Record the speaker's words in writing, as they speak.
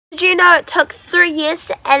Did you know it took 3 years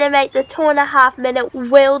to animate the 2.5-minute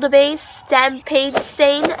wildebeest stampede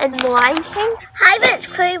scene in The Lion King? Hi Munch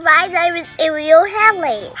crew, my name is Mia and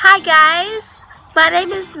Halle. Hi guys, my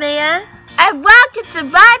name is Mia and welcome to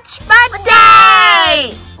Munch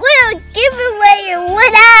Monday! We'll give away a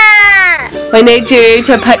winner! We need you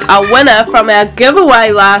to pick a winner from our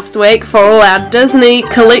giveaway last week for all our Disney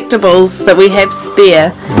collectibles that we have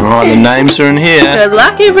spare. Alright, the names are in here. Good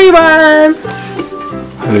luck everyone!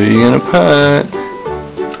 Who are you going to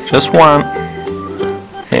pick? Just one.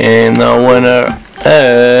 And the winner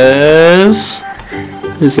is...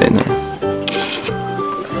 Who's that name?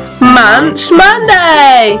 Munch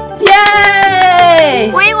Monday!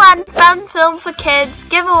 Yay! We won Fun Film for Kids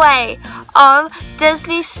giveaway of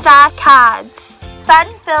Disney Star Cards.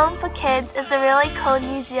 Fun Film for Kids is a really cool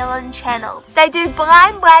New Zealand channel. They do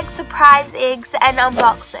blind bag surprise eggs and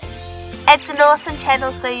unboxing. It's an awesome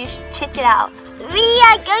channel, so you should check it out. We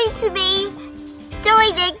are going to be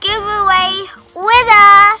doing the giveaway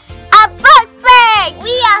winner unboxing!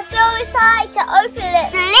 We are so excited to open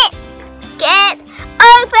it. Let's get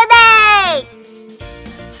opening!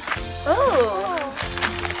 Ooh.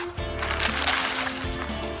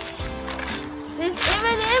 There's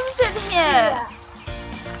M&Ms in here.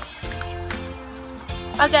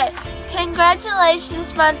 Okay,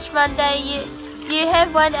 congratulations Munch Monday. You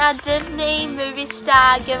have won our Disney Movie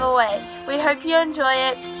Star giveaway. We hope you enjoy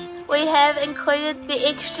it. We have included the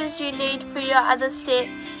extras you need for your other set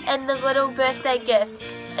and the little birthday gift.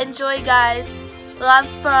 Enjoy guys. Love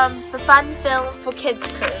from the Fun Film for Kids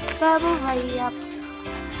crew. Bubble right up.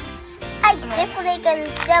 I'm definitely going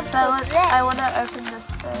to jump So on that. I want to open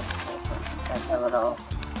this first. There's a little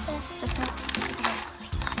sticker.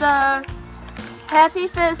 So, happy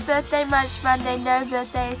first birthday Munch Monday. No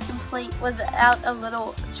birthday is complete without a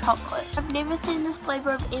little chocolate. I've never seen this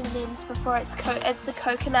flavour of M&Ms before. It's a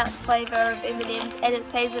coconut flavour of M&Ms and it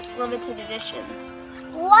says it's limited edition.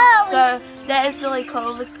 Wow! So that is really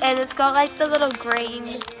cool and it's got like the little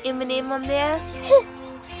green M&M on there.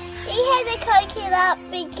 She had a coconut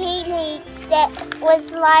bikini that was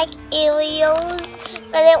like Ariel's,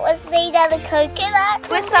 but it was made out of coconut.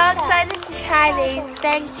 We're so excited to try these.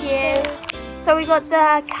 Thank you. So we got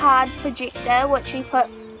the card projector, which we put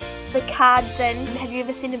the cards in. Have you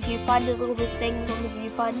ever seen a viewfinder, little things on the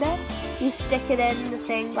viewfinder? You stick it in the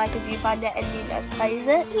thing like a viewfinder and then it plays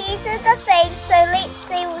it. These are the things, so let's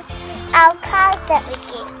see our cards that we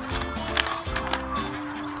get.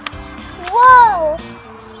 Whoa!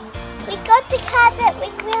 We got the card that we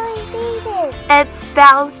really needed. It's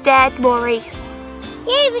Belle's dad, Maurice.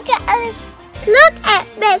 Yeah, we got others. Look at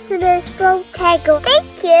M&Ms from Tangle.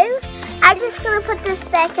 Thank you. I'm just going to put this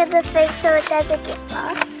back in the thing so it doesn't get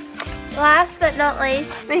lost. Last but not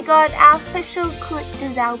least, we got our official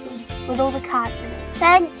collector's album with all the cards in it.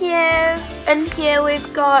 Thank you. In here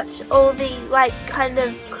we've got all the like kind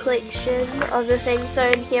of collection of the things. So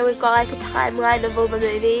in here we've got like a timeline of all the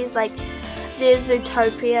movies. Like there's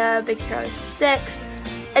Zootopia, Big Hero 6,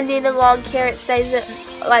 and then along here it says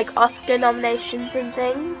it like Oscar nominations and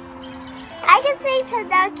things. I can see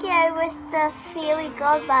Pinocchio with the fairy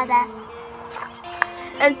godmother.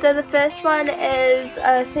 And so the first one is,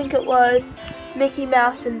 I think it was Mickey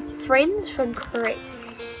Mouse and Friends from Correct.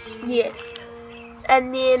 Yes.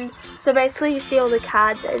 And then, so basically you see all the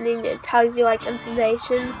cards and then it tells you like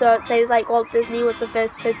information. So it says like Walt Disney was the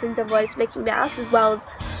first person to voice Mickey Mouse as well as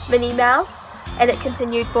Minnie Mouse. And it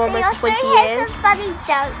continued for almost 20 years. Some funny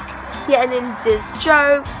jokes. Yeah, and then there's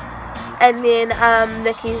jokes. And then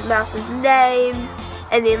Mickey Mouse's name.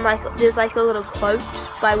 And then like there's like a little quote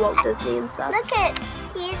by Walt Disney and stuff. Look at,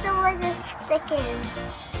 here's all of the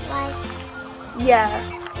stickers. Like,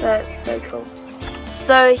 yeah, so it's so cool.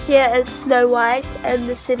 So here is Snow White and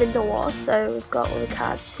the 7 Dwarfs. So we've got all the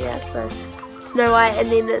cards here. So Snow White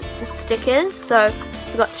and then it's the stickers. So I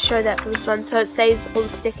forgot to show that for this one. So it says all the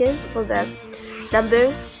stickers for the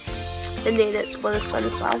numbers. And then it's for this one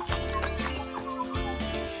as well.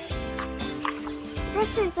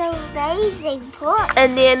 this is amazing. Poor.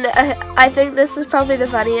 And then I think this is probably the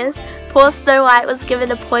funniest. Poor Snow White was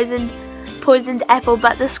given a poisoned apple,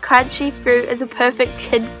 but this crunchy fruit is a perfect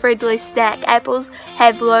kid-friendly snack. Apples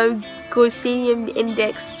have low glycemic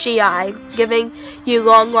index (GI), giving you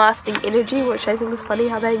long-lasting energy, which I think is funny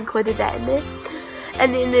how they included that in there.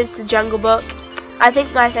 And then there's the Jungle Book. I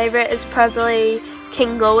think my favourite is probably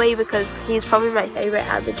King Louie because he's probably my favourite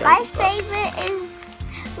out of the Jungle Book. My favourite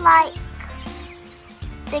is like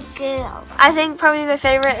the girl. I think probably my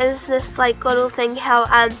favourite is this like little thing how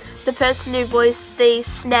the person who voiced the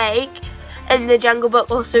snake in the Jungle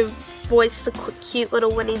Book also voiced the cute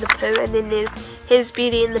little Winnie the Pooh, and then there's here's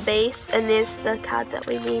Beauty and the Beast, and there's the card that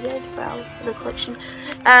we needed for the collection.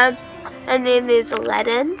 And then there's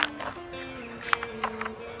Aladdin.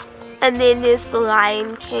 And then there's the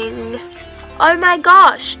Lion King. Oh my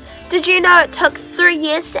gosh! Did you know it took 3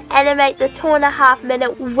 years to animate the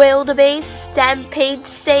 2.5-minute wildebeest stampede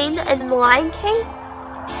scene in The Lion King?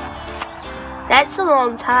 That's a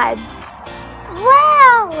long time.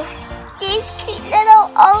 Wow! These cute little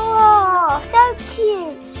so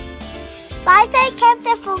cute. My favorite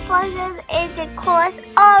character from Frozen is of course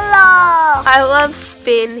Olaf. I love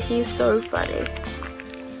Sven, he's so funny.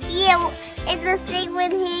 Yeah, in the scene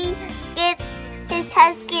when his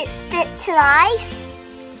head gets sticked to ice.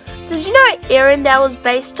 Did you know Arendelle was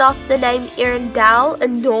based off the name Arendelle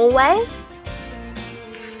in Norway?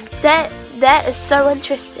 That is so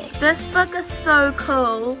interesting. This book is so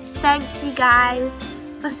cool. Thank you guys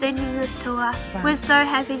for sending this to us. We're so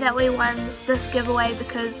happy that we won this giveaway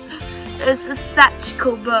because this is such a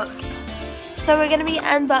cool book. So we're going to be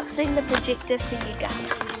unboxing the projector for you guys.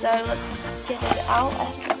 So let's get it out.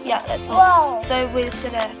 Yeah, that's all. Whoa. So we're just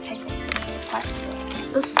going to take off the plastic.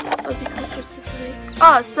 This will be quite necessary.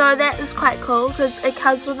 Oh, so that is quite cool because it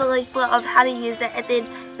comes with a leaflet of how to use it, and then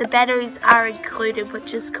the batteries are included,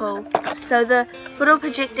 which is cool. So the little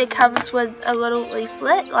projector comes with a little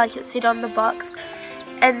leaflet, like it said on the box,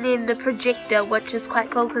 and then the projector, which is quite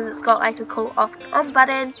cool because it's got like a cool off and on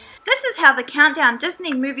button. This is how the Countdown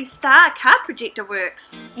Disney movie star card projector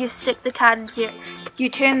works. You stick the card in here You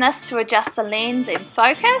turn this to adjust the lens and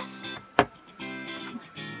focus.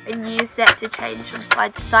 and use that to change from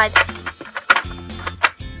side to side.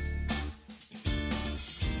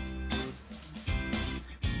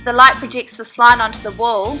 The light projects the slide onto the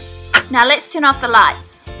wall. Now let's turn off the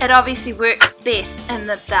lights. It obviously works best in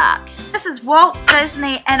the dark. This is Walt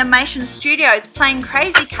Disney Animation Studios Playing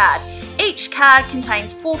Crazy card. Each card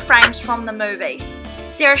contains 4 frames from the movie.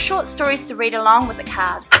 There are short stories to read along with the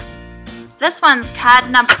card. This one's card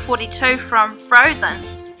number 42 from Frozen.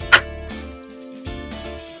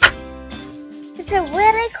 It's a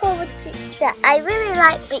really cool picture. I really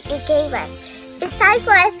like what you gave us. It's time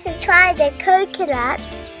for us to try the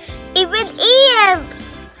coconuts. Even Ian!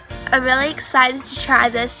 I'm really excited to try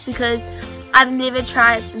this because I've never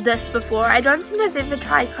tried this before. I don't think I've ever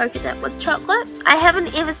tried coconut with chocolate. I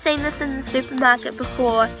haven't ever seen this in the supermarket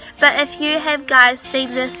before, but if you have guys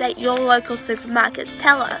seen this at your local supermarkets,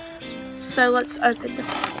 tell us. So let's open the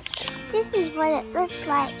package. This is what it looks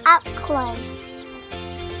like up close.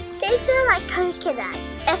 They smell like coconut,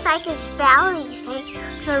 if I can spell anything.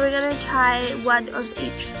 So we're going to try one of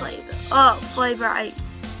each flavor. Oh, flavor ice.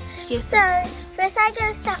 Yes. So, first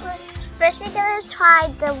we're going to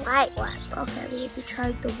try the white one. Okay, we have to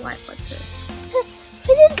try the white one first.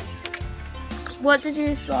 What What did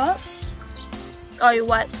you start? Oh, your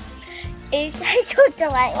white. I chose the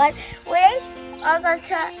white one. I'm going to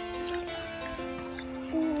try.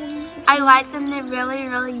 I like them, they're really,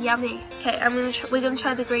 really yummy. Okay, we're going to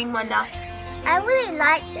try the green one now. I really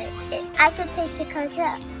like it. I can taste the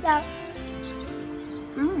coconut.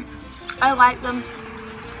 No, I like them.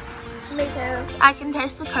 me too. I can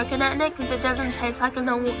taste the coconut in it because it doesn't taste like a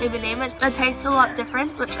normal M&M. It tastes a lot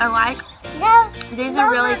different, which I like. No, These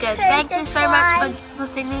are really good. Thank you so much for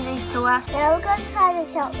sending these to us. Now we're going to try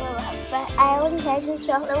the chocolate one, but I only had the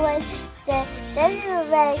chocolate one. Those are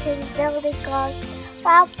really because it's really good.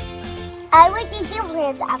 Well, I would give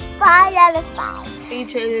this a 5 out of 5.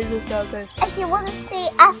 Each of these are so good. If you want to see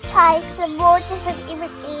us try some more different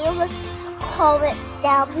M&Ms, comment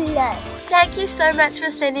down below. Thank you so much for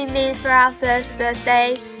sending these for our first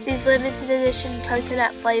birthday. These limited edition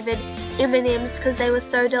coconut flavored M&Ms because they were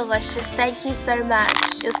so delicious. Thank you so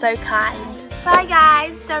much. You're so kind. Bye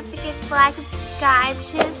guys. Don't forget to like and subscribe.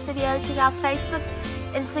 Share this video to our Facebook,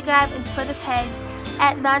 Instagram and Twitter page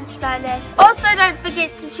at Munch. Also don't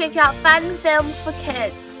forget to check out Fun Films for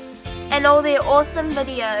Kids and all their awesome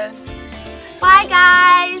videos. Bye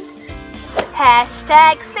guys.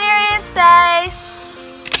 Hashtag serious days.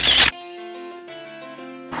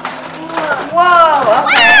 Whoa,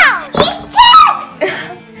 okay. Wow, these chips!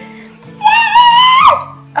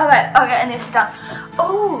 Chips! Okay, and it's done.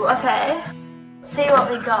 Oh, okay. See what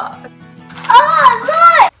we got. Oh,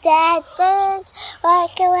 look! Dancing,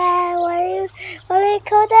 walk around, what do you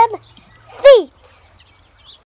call them? Feet.